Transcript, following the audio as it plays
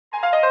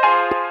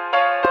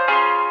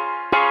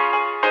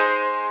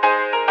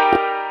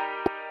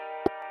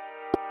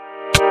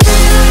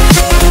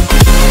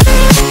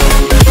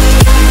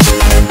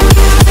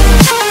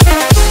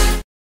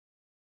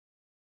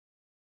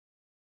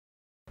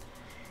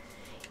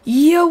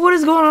Yo, what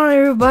is going on,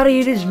 everybody?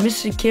 It is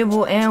Mr.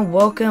 Kibble, and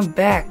welcome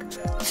back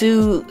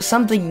to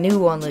something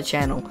new on the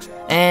channel.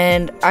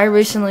 And I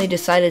recently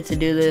decided to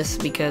do this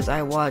because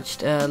I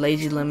watched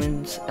Lazy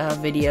Lemon's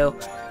video,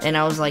 and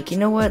I was like, you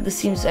know what, this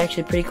seems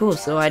actually pretty cool,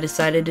 so I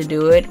decided to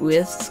do it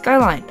with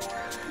Skyline.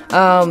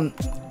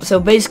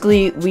 So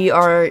basically, we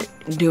are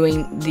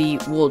doing the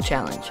wool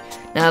challenge.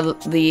 Now,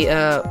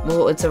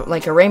 well, it's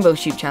like a rainbow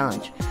sheep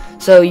challenge.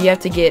 So you have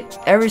to get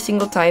every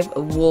single type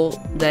of wool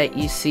that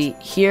you see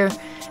here,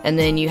 and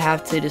then you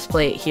have to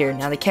display it here.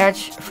 Now the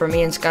catch for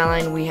me and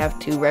Skyline, we have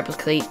to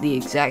replicate the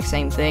exact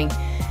same thing.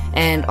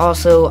 And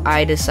also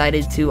I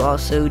decided to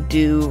also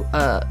do,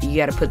 you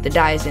gotta put the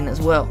dyes in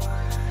as well.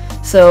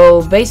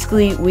 So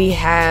basically we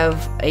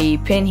have a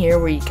pin here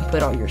where you can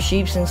put all your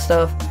sheeps and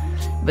stuff.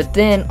 But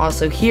then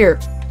also here,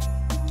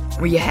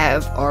 we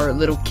have our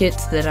little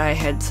kits that I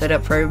had set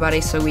up for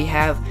everybody. So we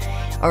have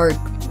our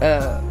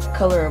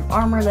color of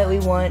armor that we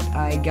want.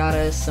 I got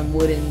us some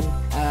wooden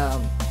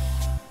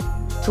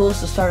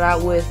tools to start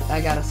out with. I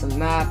got us a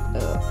map.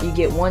 You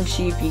get one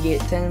sheep, you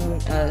get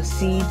 10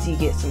 seeds, you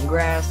get some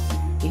grass,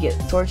 you get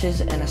torches,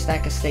 and a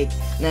stack of steak.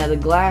 Now the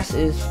glass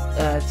is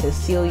to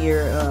seal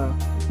your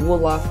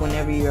wool off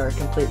whenever you are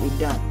completely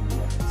done.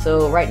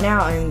 So right now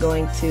I'm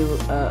going to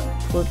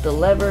flip the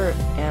lever,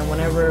 and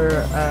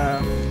whenever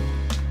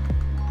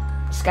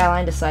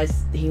Skyline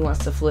decides he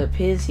wants to flip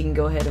his, he can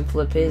go ahead and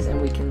flip his, and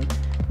we can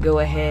go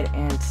ahead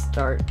and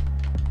start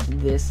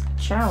this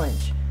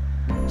challenge.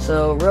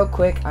 So real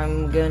quick,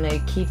 I'm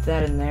gonna keep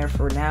that in there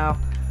for now.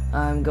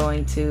 I'm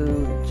going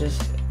to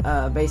just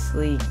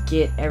basically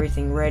get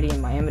everything ready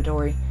in my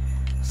inventory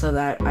so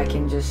that I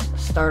can just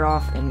start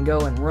off and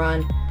go and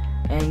run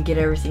and get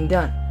everything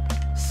done.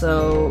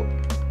 So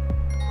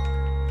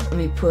let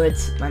me put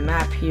my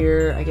map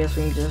here. I guess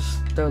we can just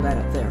throw that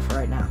up there for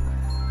right now.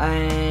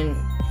 And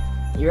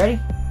you ready?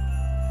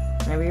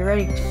 Whenever you're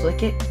ready, just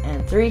flick it,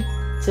 and 3,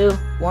 2,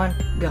 1,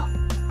 go.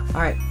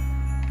 Alright.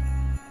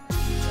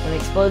 When it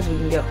explodes, we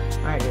can go.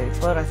 Alright, did it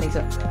explode? I think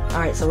so.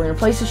 Alright, so we're going to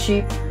place a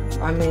sheep.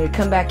 I'm going to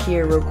come back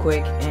here real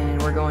quick, and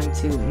we're going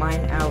to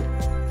mine out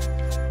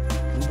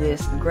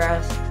this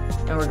grass,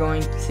 and we're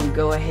going to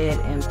go ahead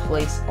and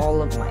place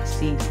all of my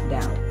seeds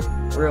down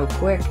real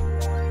quick.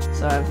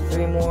 So I have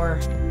 3 more.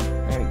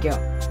 There we go.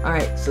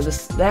 Alright, so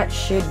that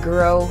should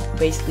grow,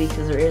 basically,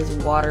 because there is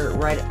water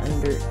right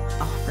under.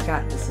 Oh, I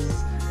forgot. This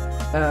is,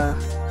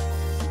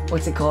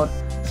 what's it called?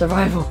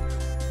 Survival.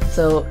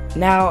 So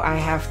now I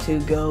have to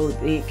go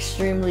the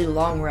extremely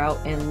long route,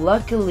 and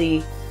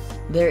luckily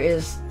there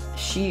is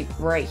sheep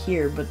right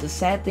here. But the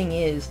sad thing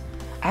is,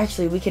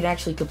 actually we can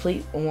actually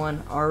complete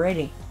one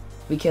already,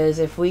 because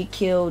if we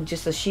kill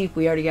just a sheep,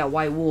 we already got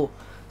white wool.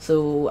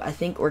 So I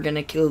think we're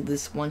gonna kill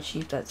this one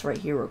sheep that's right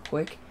here real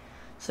quick.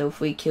 So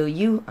if we kill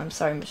you, I'm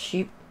sorry, Mr.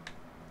 Sheep.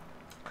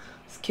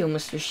 Let's kill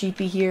Mr.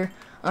 Sheepy here.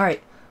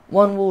 Alright,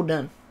 1 wool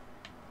done.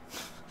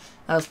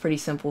 That was pretty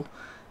simple.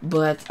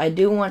 But I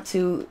do want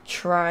to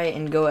try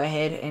and go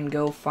ahead and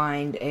go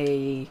find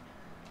a,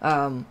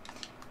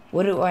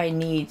 what do I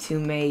need to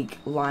make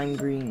lime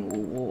green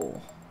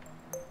wool?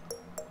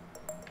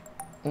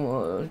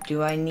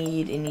 Do I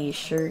need any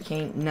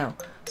sugarcane? No.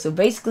 So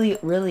basically,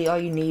 really all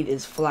you need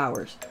is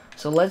flowers.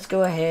 So let's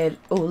go ahead.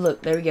 Oh,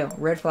 look, there we go,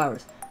 red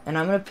flowers. And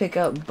I'm going to pick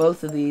up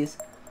both of these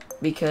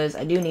because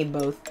I do need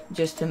both,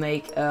 just to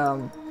make,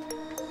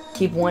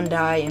 keep one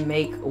dye and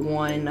make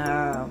one,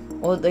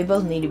 well, they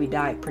both need to be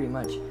dyed pretty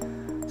much.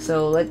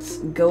 So let's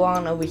go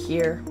on over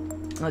here.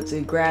 Let's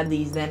grab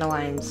these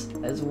dandelions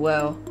as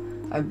well.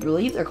 I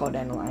believe they're called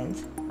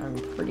dandelions. I'm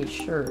pretty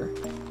sure,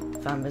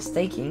 if I'm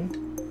mistaken.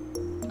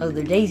 Oh,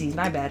 they're daisies,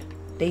 my bad.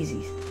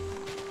 Daisies.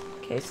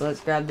 Okay, so let's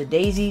grab the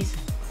daisies.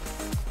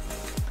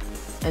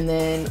 And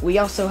then we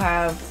also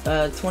have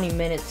 20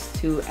 minutes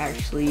to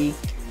actually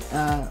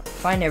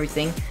find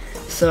everything.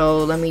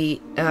 So let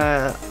me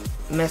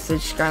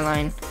message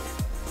Skyline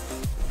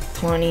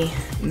 20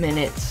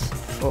 minutes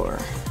for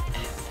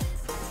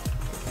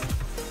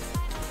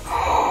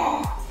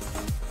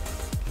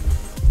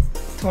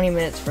 20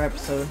 minutes for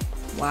episode.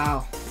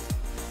 Wow.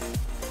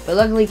 But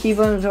luckily keep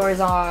inventories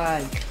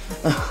on.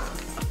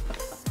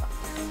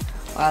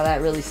 Wow,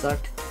 that really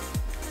sucked.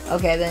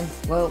 Okay then,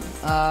 well,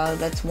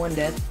 that's 1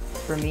 death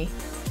for me.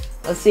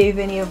 Let's see if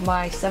any of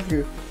my stuff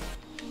grew.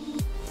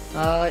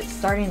 It's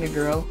starting to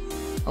grow.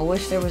 I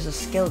wish there was a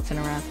skeleton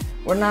around.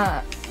 We're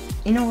not,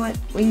 you know what,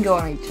 we can go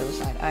on each other's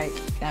side. I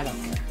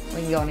don't care.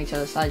 We can go on each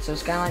other's side. So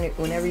Skyline,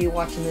 whenever you're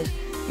watching this,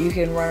 you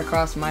can run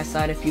across my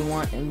side if you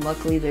want, and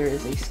luckily there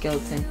is a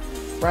skeleton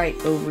right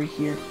over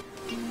here.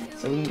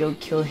 So we can go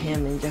kill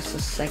him in just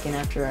a second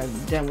after I'm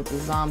done with the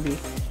zombie.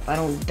 If I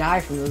don't die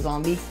from the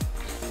zombie.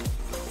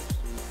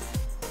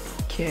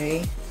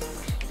 Okay.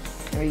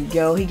 There you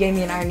go. He gave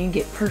me an iron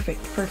ingot.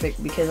 Perfect,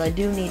 perfect, because I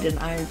do need an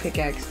iron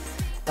pickaxe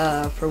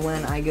for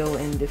when I go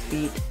and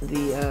defeat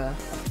the,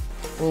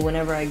 well,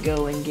 whenever I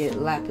go and get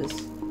lapis.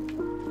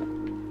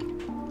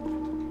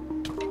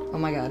 Oh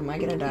my god, am I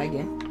gonna die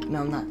again?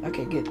 No, I'm not.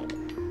 Okay, good.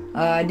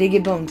 I did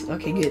get bones.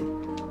 Okay, good.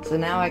 So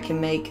now I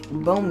can make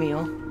bone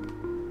meal.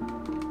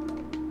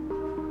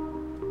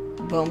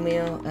 bone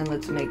meal, and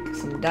let's make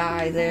some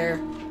dye there.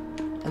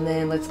 And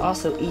then let's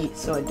also eat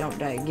so I don't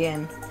die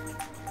again.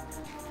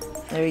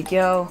 There we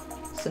go.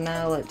 So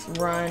now let's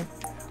run.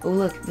 Oh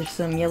look, there's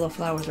some yellow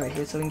flowers right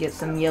here, so we can get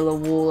some yellow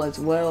wool as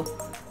well.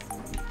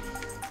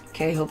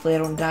 Okay, hopefully I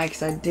don't die,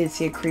 because I did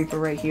see a creeper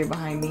right here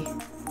behind me.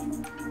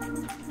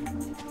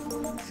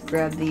 Let's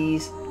grab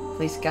these.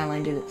 Hopefully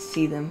Skyline didn't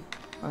see them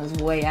on his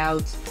way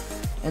out.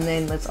 And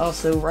then let's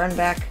also run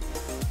back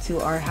to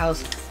our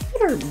house.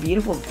 Look at our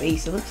beautiful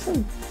base. It looks so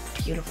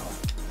beautiful.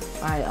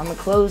 Alright, I'm going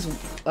to close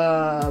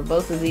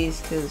both of these,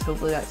 because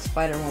hopefully that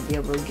spider won't be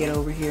able to get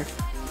over here.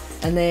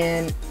 And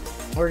then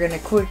we're going to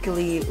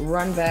quickly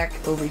run back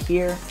over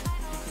here.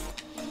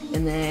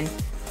 And then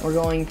we're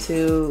going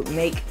to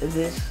make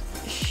this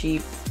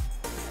sheep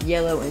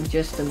yellow in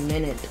just a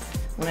minute.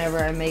 Whenever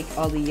I make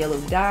all the yellow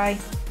dye.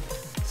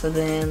 So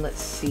then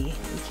let's see.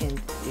 We can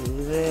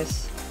do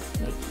this.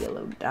 Make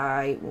yellow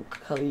dye. We'll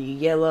color you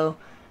yellow.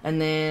 And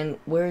then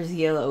where's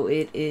yellow?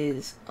 It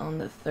is on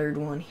the third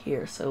one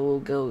here. So we'll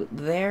go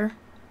there.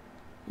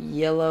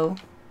 Yellow.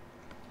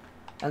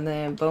 And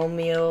then bone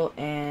meal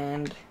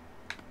and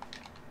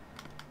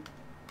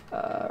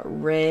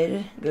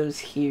red goes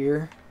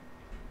here.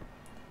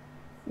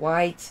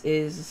 White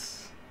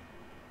is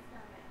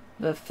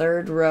the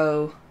third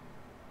row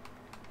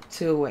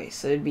 2 away.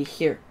 So it'd be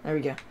here. There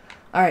we go.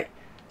 Alright.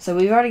 So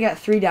we've already got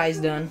 3 dyes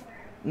done.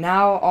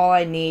 Now all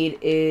I need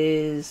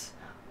is...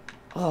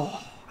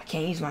 Oh, I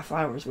can't use my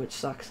flowers, which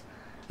sucks.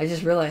 I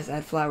just realized I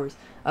had flowers.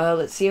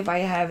 Let's see if I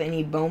have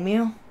any bone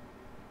meal.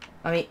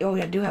 I mean, oh,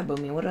 I do have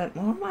bone meal. What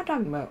am I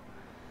talking about?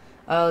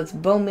 Let's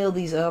bone meal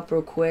these up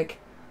real quick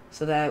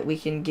so that we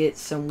can get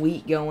some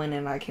wheat going,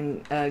 and I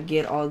can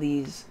get all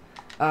these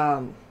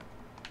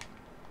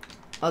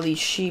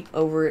sheep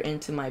over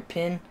into my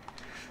pen.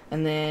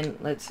 And then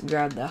let's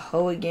grab the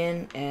hoe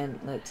again, and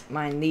let's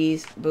mine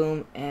these.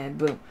 Boom and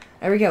boom.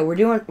 There we go. We're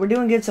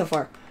doing good so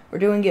far. We're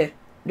doing good.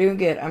 Doing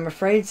good. I'm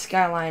afraid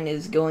Skyline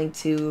is going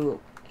to,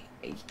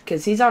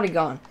 because he's already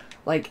gone.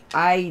 Like,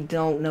 I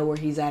don't know where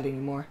he's at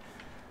anymore.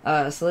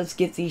 So let's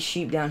get these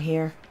sheep down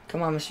here.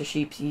 Come on, Mr.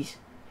 Sheepsies.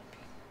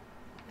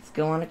 Let's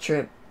go on a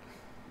trip.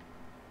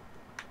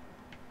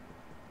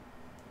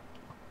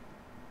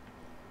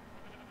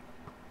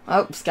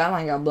 Oh,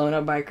 Skyline got blown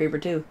up by a creeper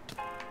too.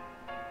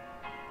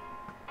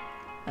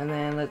 And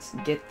then let's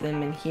get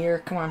them in here.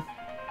 Come on.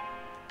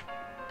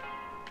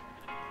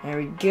 There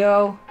we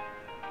go.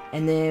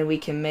 And then we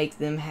can make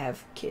them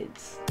have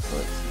kids. So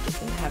let's get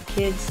them to have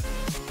kids.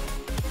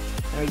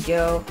 There we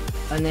go.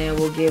 And then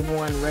we'll give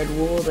one red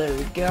wool. There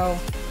we go.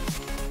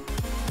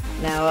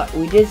 Now,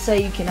 we did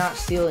say you cannot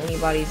steal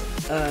anybody's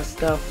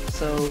stuff.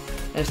 So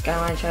if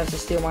Skyline tries to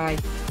steal my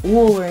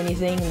wool or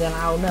anything, then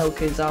I'll know,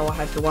 because I'll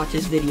have to watch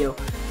this video.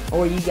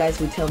 Or you guys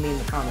would tell me in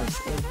the comments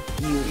if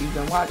you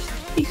even watched,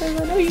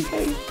 because I know you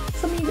guys,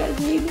 some of you guys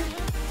hate me.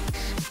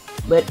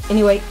 But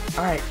anyway,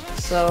 alright,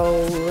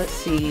 so let's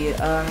see.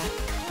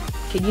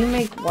 Can you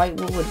make white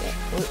wool with that?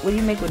 What do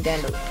you make with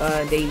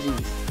daisies?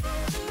 Daisy.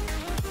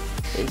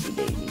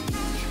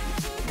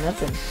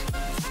 Nothing.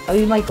 Oh,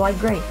 you like light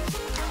gray.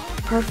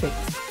 Perfect.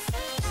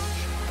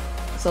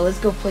 So let's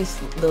go place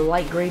the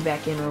light gray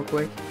back in real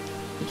quick,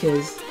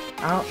 because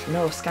I don't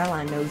know if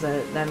Skyline knows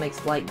that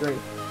makes light gray.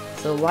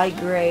 So light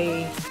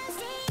gray,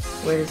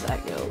 where does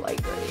that go?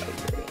 Light gray.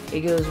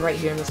 It goes right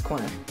here in this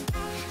corner.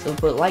 So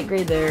put light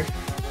gray there,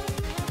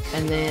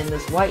 and then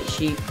this white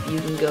sheep,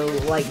 you can go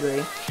light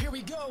gray. Here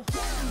we go.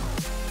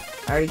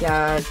 I already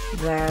got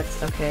that.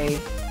 Okay.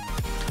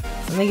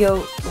 Let me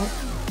go. Oh,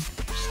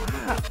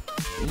 stop,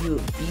 you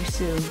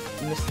abusive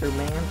Mr.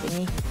 Man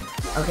thingy.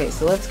 Okay,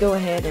 so let's go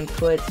ahead and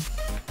put.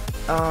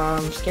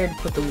 I'm scared to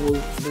put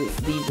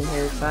these in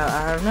here, so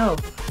I don't know.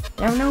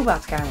 Never know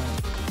about Skyline.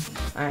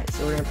 Alright,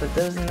 so we're gonna put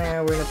those in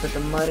there. We're gonna put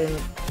the mud in.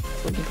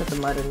 We can put the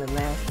mud in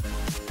there.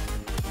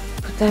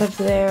 Put that up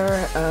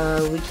there.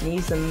 We can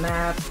use the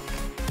map.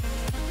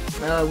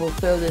 We'll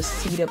throw this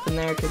seed up in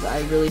there because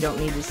I really don't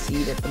need the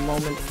seed at the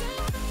moment.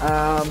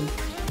 I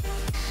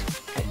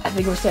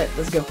think we're set.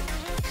 Let's go.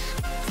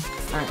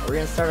 Alright,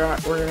 we're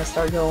gonna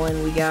start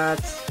going. We got.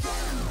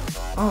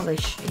 Oh,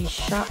 he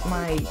shot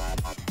my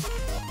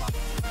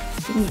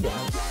thingy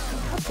down.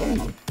 How dare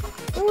you?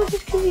 Oh,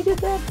 just because he did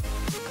that.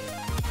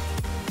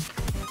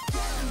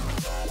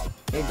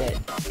 You're dead.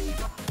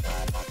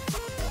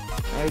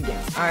 There we go.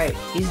 Alright,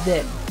 he's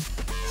dead.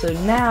 So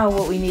now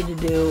what we need to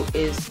do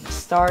is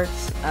start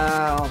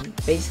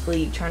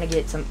basically trying to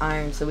get some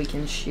iron so we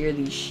can shear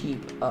these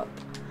sheep up.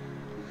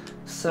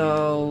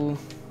 So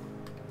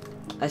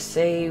I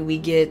say we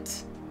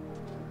get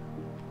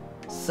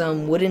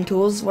some wooden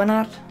tools, why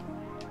not?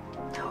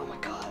 Oh my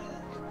god,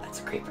 that's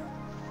a creeper.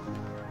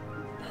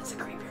 That's a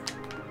creeper.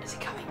 Is he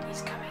coming?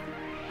 He's coming.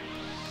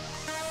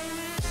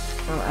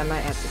 Oh, I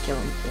might have to kill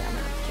him. Yeah, I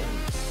might have to kill him.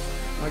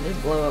 Or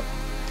just blow up.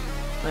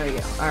 There we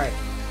go. Alright.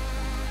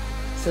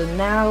 So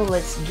now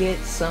let's get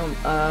some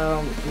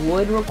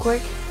wood real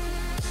quick.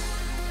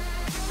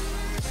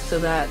 So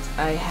that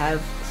I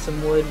have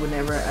some wood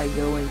whenever I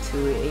go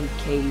into a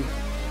cave.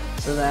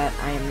 So that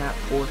I am not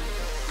poor.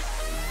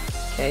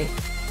 Okay,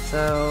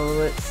 so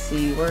let's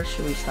see, where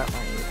should we start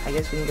mining? I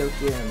guess we can go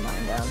here and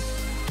mine down.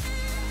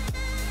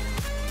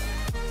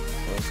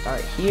 We'll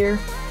start here.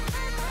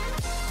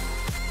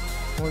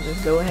 We'll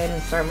just go ahead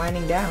and start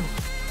mining down.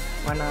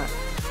 Why not?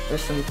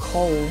 There's some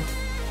coal.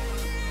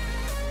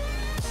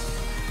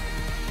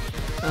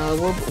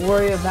 We'll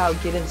worry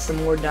about getting some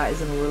more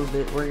dyes in a little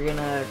bit. We're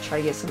gonna try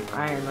to get some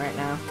iron right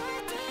now.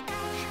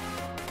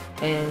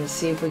 And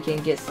see if we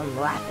can get some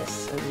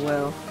lapis as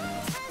well.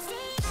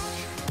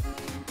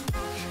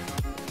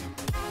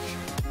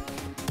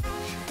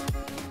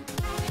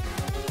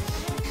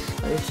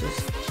 Let's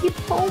just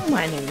keep on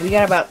mining. We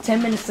got about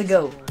 10 minutes to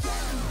go.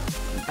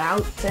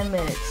 About 10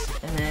 minutes.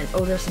 And then,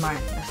 oh, there's some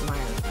iron. There's some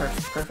iron.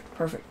 Perfect, perfect,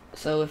 perfect.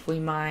 So if we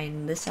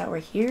mine this out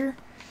right here,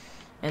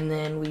 and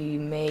then we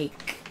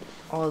make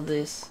all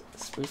this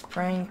spruce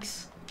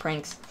pranks,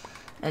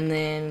 and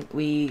then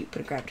we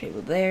put a crafting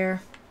table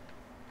there,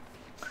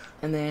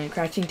 and then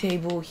crafting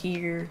table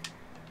here,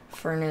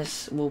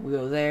 furnace will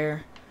go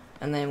there,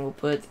 and then we'll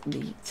put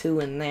the 2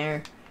 in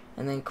there,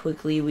 and then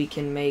quickly we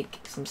can make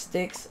some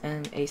sticks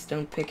and a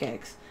stone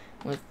pickaxe.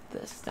 With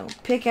the stone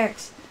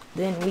pickaxe,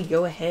 then we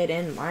go ahead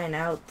and mine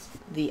out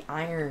the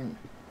iron.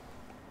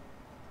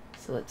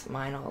 So let's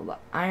mine all the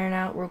iron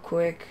out real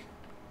quick.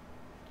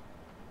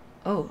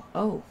 Oh,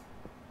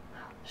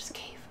 there's a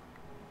cave.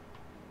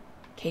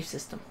 Cave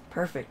system.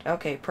 Perfect.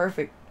 Okay,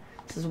 perfect.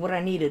 This is what I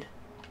needed.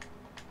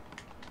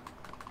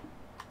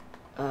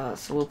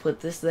 So we'll put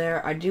this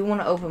there. I do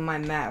want to open my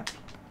map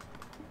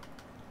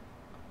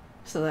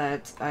so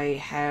that I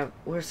have...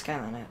 Where's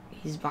Skyline at?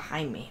 He's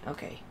behind me.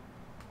 Okay.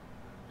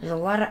 There's a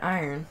lot of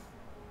iron,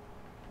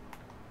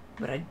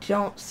 but I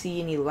don't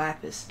see any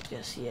lapis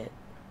just yet.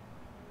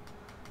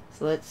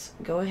 So let's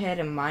go ahead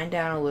and mine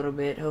down a little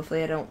bit.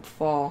 Hopefully I don't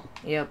fall.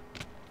 Yep.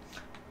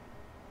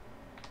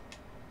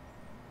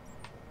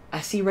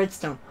 I see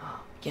redstone.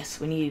 Yes,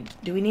 we need...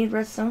 Do we need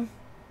redstone?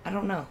 I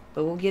don't know,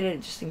 but we'll get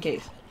it just in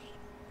case.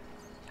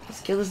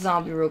 Let's kill the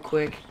zombie real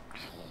quick.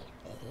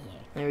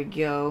 There we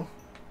go.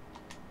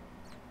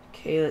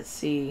 Okay, let's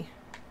see.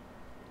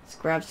 Let's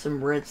grab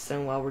some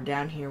redstone while we're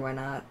down here. Why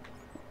not?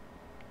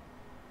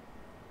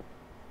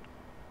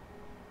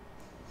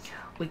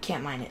 We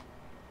can't mine it.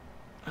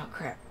 Oh,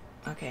 crap.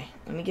 Okay,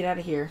 let me get out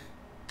of here.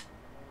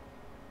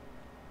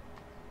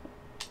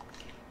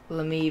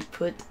 Let me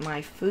put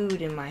my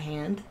food in my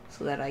hand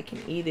so that I can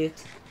eat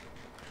it.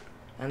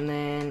 And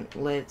then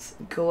let's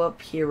go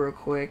up here real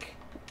quick.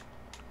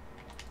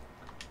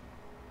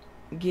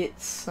 Get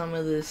some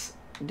of this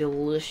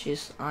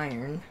delicious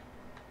iron.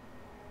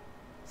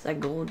 Is that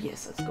gold?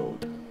 Yes, that's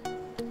gold.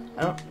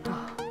 I don't...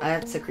 Oh,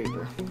 that's a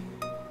creeper.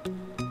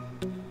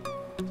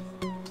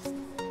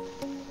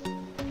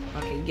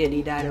 Okay, good.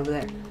 He died over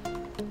there.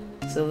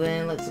 So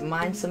then let's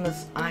mine some of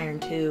this iron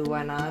too.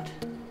 Why not?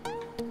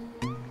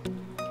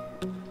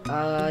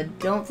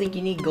 Don't think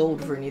you need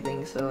gold for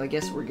anything, so I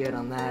guess we're good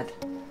on that.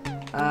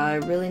 I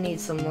really need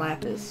some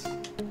lapis.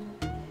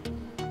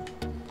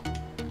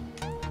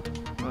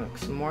 Look,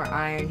 some more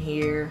iron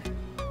here.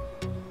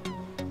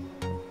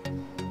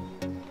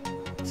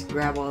 Let's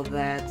grab all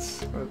that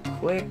real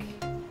quick.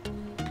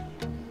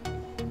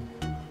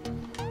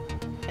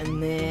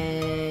 And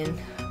then,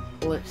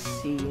 let's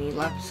see, you need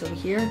lapis over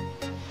here?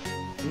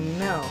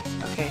 No.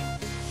 Okay.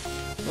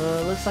 Well,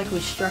 it looks like we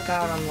struck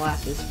out on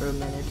lapis for a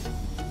minute.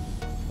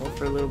 Well,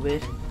 for a little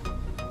bit.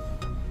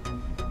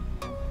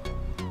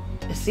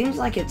 It seems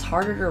like it's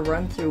harder to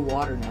run through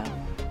water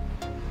now.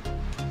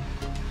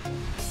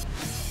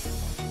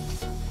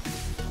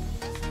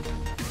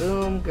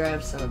 Boom,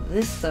 grab some of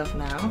this stuff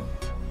now.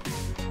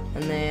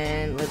 And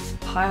then let's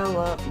pile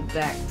up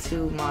back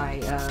to my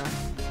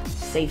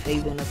safe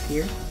haven up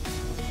here.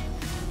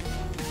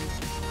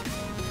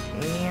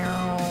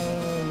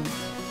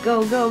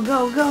 Go, go,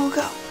 go, go,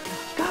 go!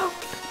 Go!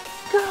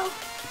 Go!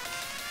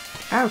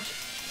 Ouch!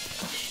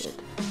 Oh, shit.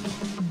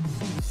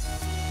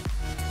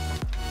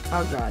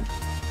 Oh, God.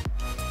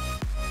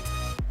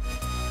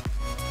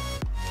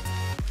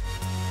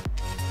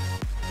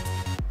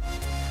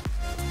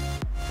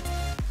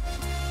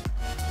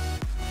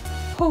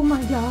 Oh,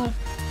 my God.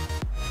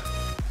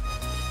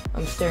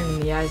 I'm staring in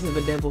the eyes of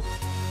a devil.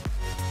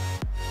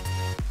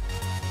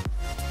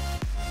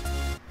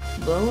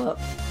 Blow up.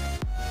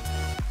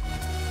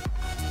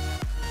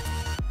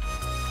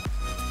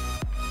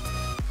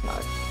 No,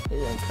 it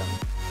didn't come.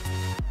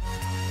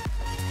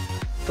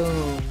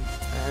 Boom.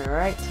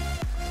 Alright.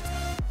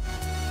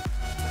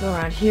 Go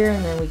around here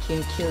and then we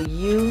can kill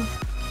you.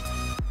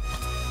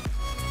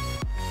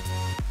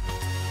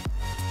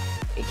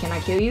 Hey, can I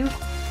kill you?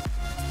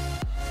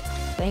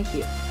 Thank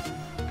you.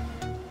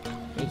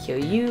 Let me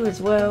kill you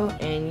as well,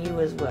 and you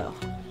as well.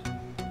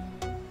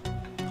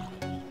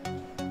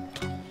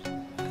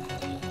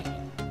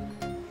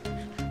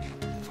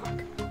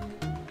 Fuck.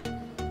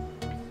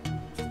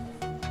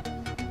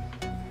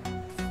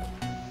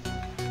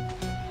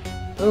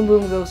 Boom,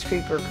 boom goes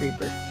creeper,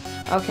 creeper.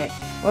 Okay,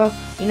 well,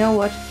 you know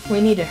what?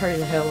 We need to hurry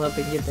the hell up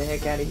and get the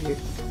heck out of here.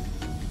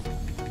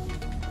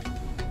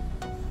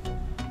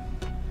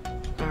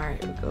 Alright,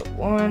 There we go.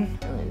 One,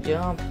 and then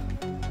jump.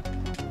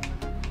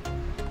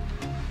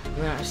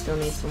 Now I still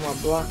need some more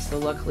blocks, so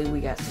luckily we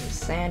got some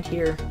sand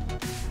here.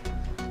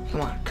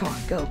 Come on,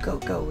 go, go,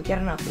 go. We got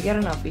enough,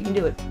 we can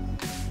do it.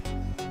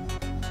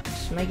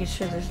 Just making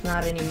sure there's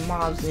not any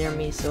mobs near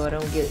me so I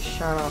don't get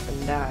shot off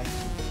and die.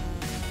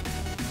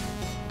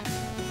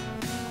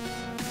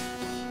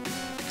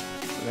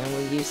 And then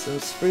we'll use some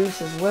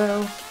spruce as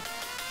well.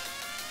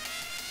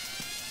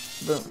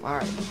 Boom,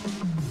 alright.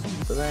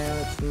 So then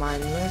let's mine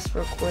this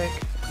real quick.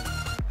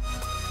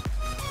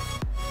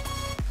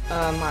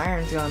 My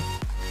iron's gone.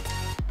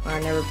 Or I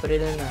never put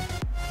it in there.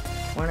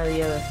 One or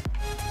the other.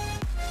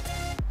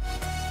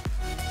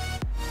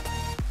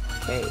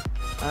 Okay,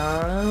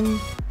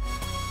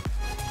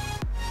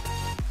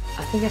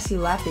 I think I see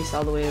lapis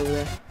all the way over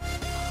there.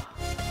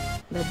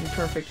 That'd be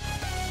perfect.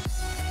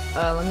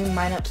 Let me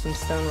mine up some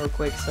stone real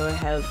quick so I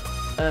have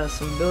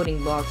some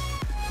building blocks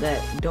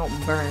that don't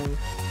burn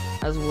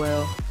as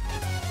well.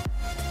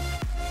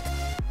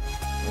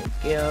 There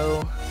we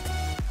go.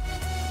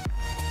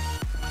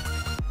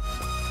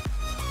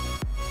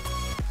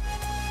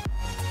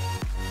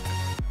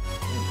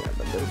 Grab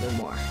a little bit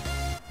more.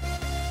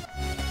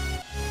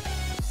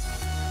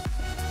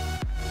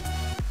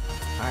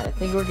 Alright, I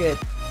think we're good.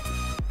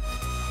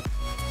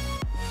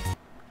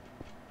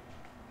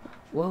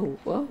 Whoa,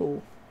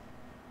 whoa.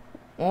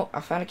 Well, I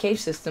found a cave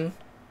system.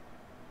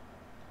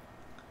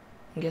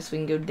 I guess we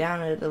can go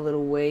down it a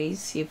little ways,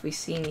 see if we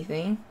see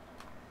anything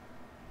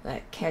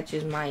that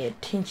catches my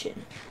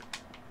attention.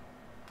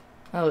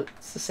 Oh,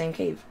 it's the same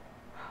cave.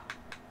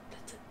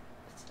 That's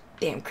a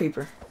damn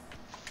creeper.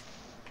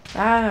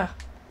 Ah!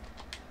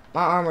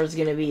 My armor's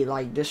gonna be,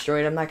 like,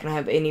 destroyed. I'm not gonna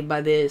have any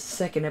by the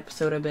second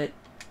episode, I bet.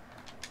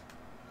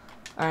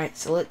 Alright,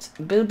 so let's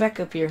build back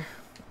up here.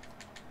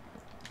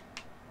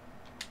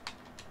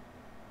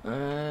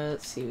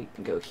 Let's see, we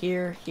can go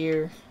here,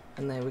 here,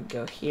 and then we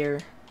go here.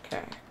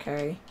 Okay,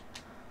 okay.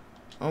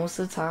 Almost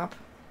to the top.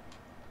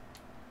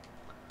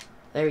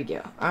 There we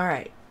go.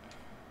 Alright.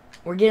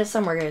 We're getting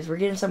somewhere, guys. We're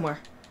getting somewhere.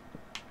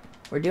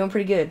 We're doing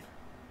pretty good.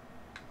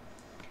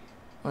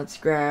 Let's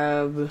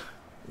grab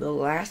the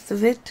last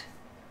of it.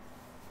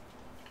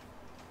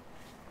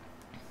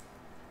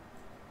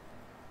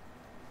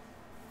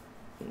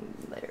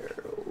 There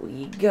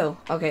we go.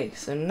 Okay,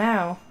 so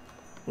now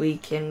we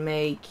can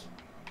make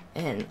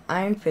an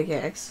iron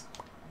pickaxe.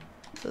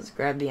 So let's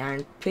grab the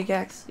iron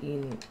pickaxe. You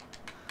can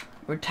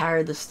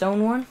retire the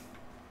stone one.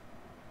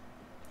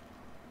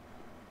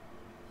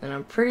 And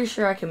I'm pretty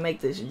sure I can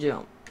make this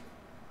jump.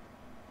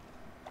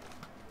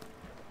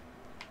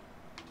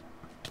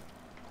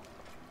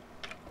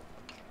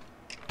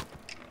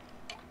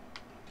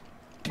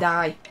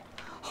 Die.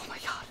 Oh my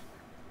god.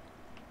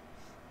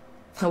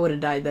 I would have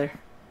died there.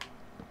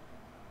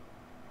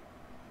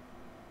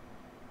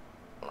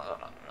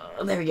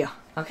 There we go.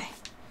 Okay.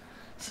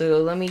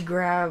 So let me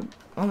grab...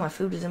 Oh, my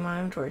food is in my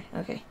inventory.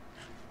 Okay.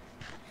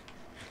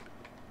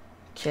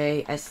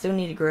 Okay, I still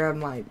need to grab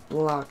my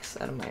blocks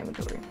out of my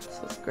inventory. So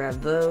let's grab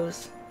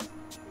those.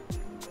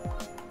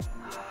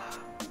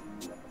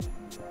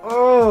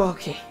 Oh,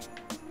 okay.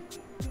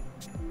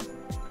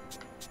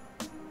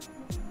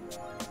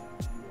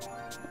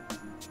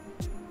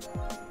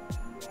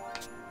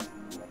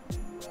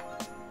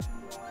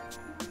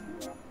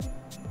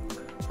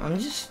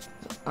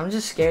 I'm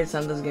just scared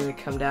something's gonna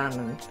come down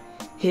and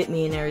hit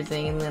me and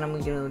everything, and then I'm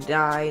gonna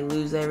die,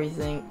 lose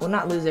everything. Well,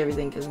 not lose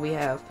everything because we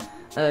have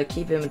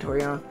keep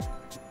inventory on,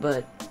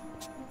 but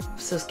I'm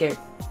so scared.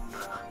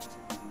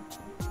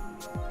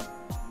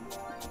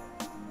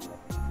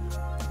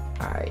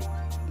 Alright,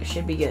 it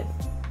should be good.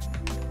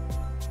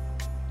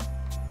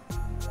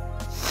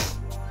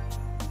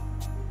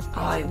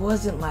 Oh, it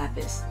wasn't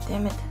lapis.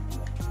 Damn it.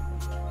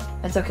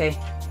 That's okay.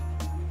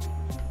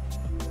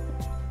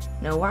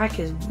 Know why?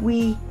 Because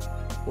we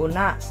will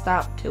not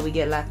stop till we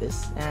get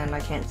lapis, and I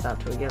can't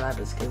stop till we get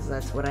lapis because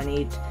that's what I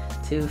need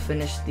to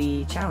finish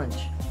the challenge.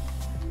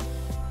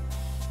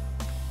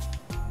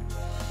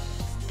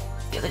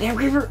 Get the damn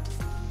creeper!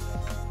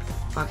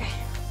 Okay,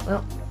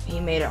 well, he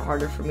made it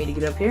harder for me to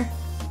get up here.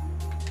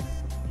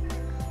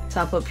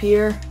 Top up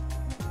here.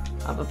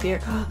 Up here.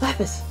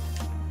 Lapis!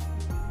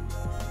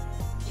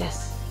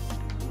 Yes.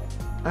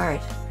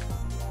 Alright.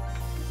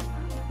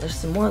 There's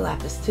some more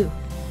lapis too.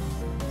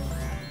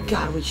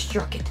 God, we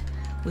struck it.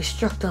 We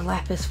struck the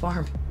lapis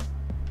farm.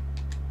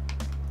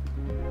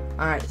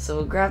 Alright, so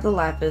we'll grab the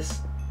lapis.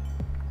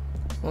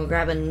 We'll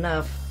grab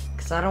enough,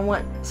 because I don't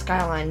want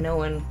Skyline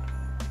knowing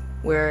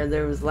where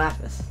there was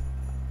lapis.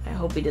 I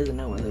hope he doesn't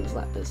know where there was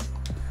lapis.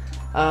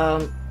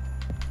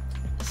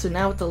 So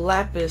now with the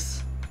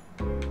lapis,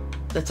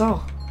 that's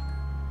all.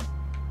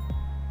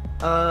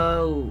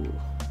 Oh.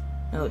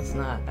 No, it's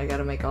not. I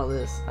gotta make all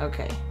this.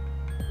 Okay.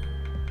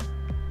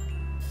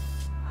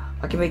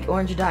 I can make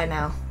orange dye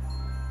now.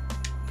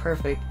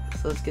 Perfect.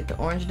 So let's get the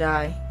orange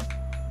dye.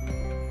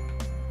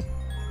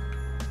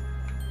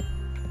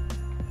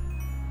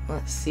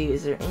 Let's see,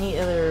 is there any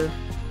other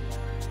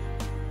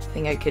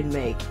thing I could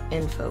make?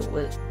 Info.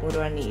 What do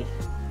I need?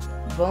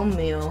 Bone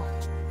meal,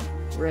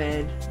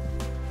 red,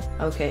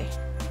 Okay.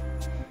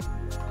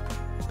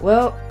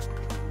 Well,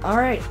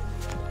 alright.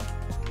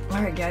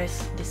 Alright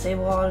guys,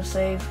 disable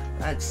autosave.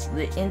 That's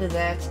the end of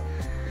that.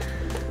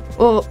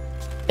 Well,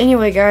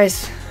 anyway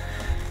guys.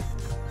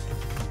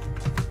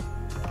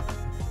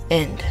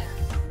 End.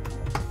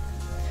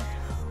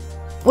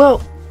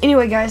 Well,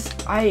 anyway guys,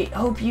 I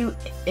hope you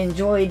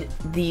enjoyed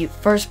the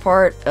first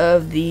part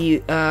of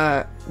the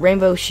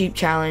Rainbow Sheep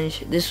Challenge.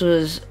 This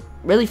was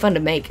really fun to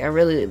make. I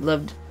really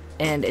loved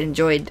and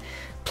enjoyed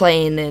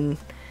playing and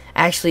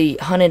actually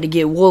hunting to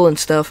get wool and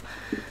stuff.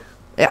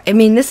 I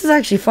mean, this is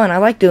actually fun. I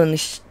like doing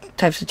these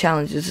types of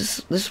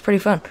challenges. This is pretty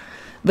fun.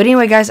 But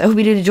anyway guys, I hope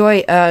you did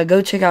enjoy.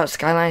 Go check out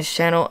Skyline's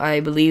channel. I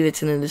believe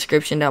it's in the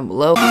description down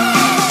below.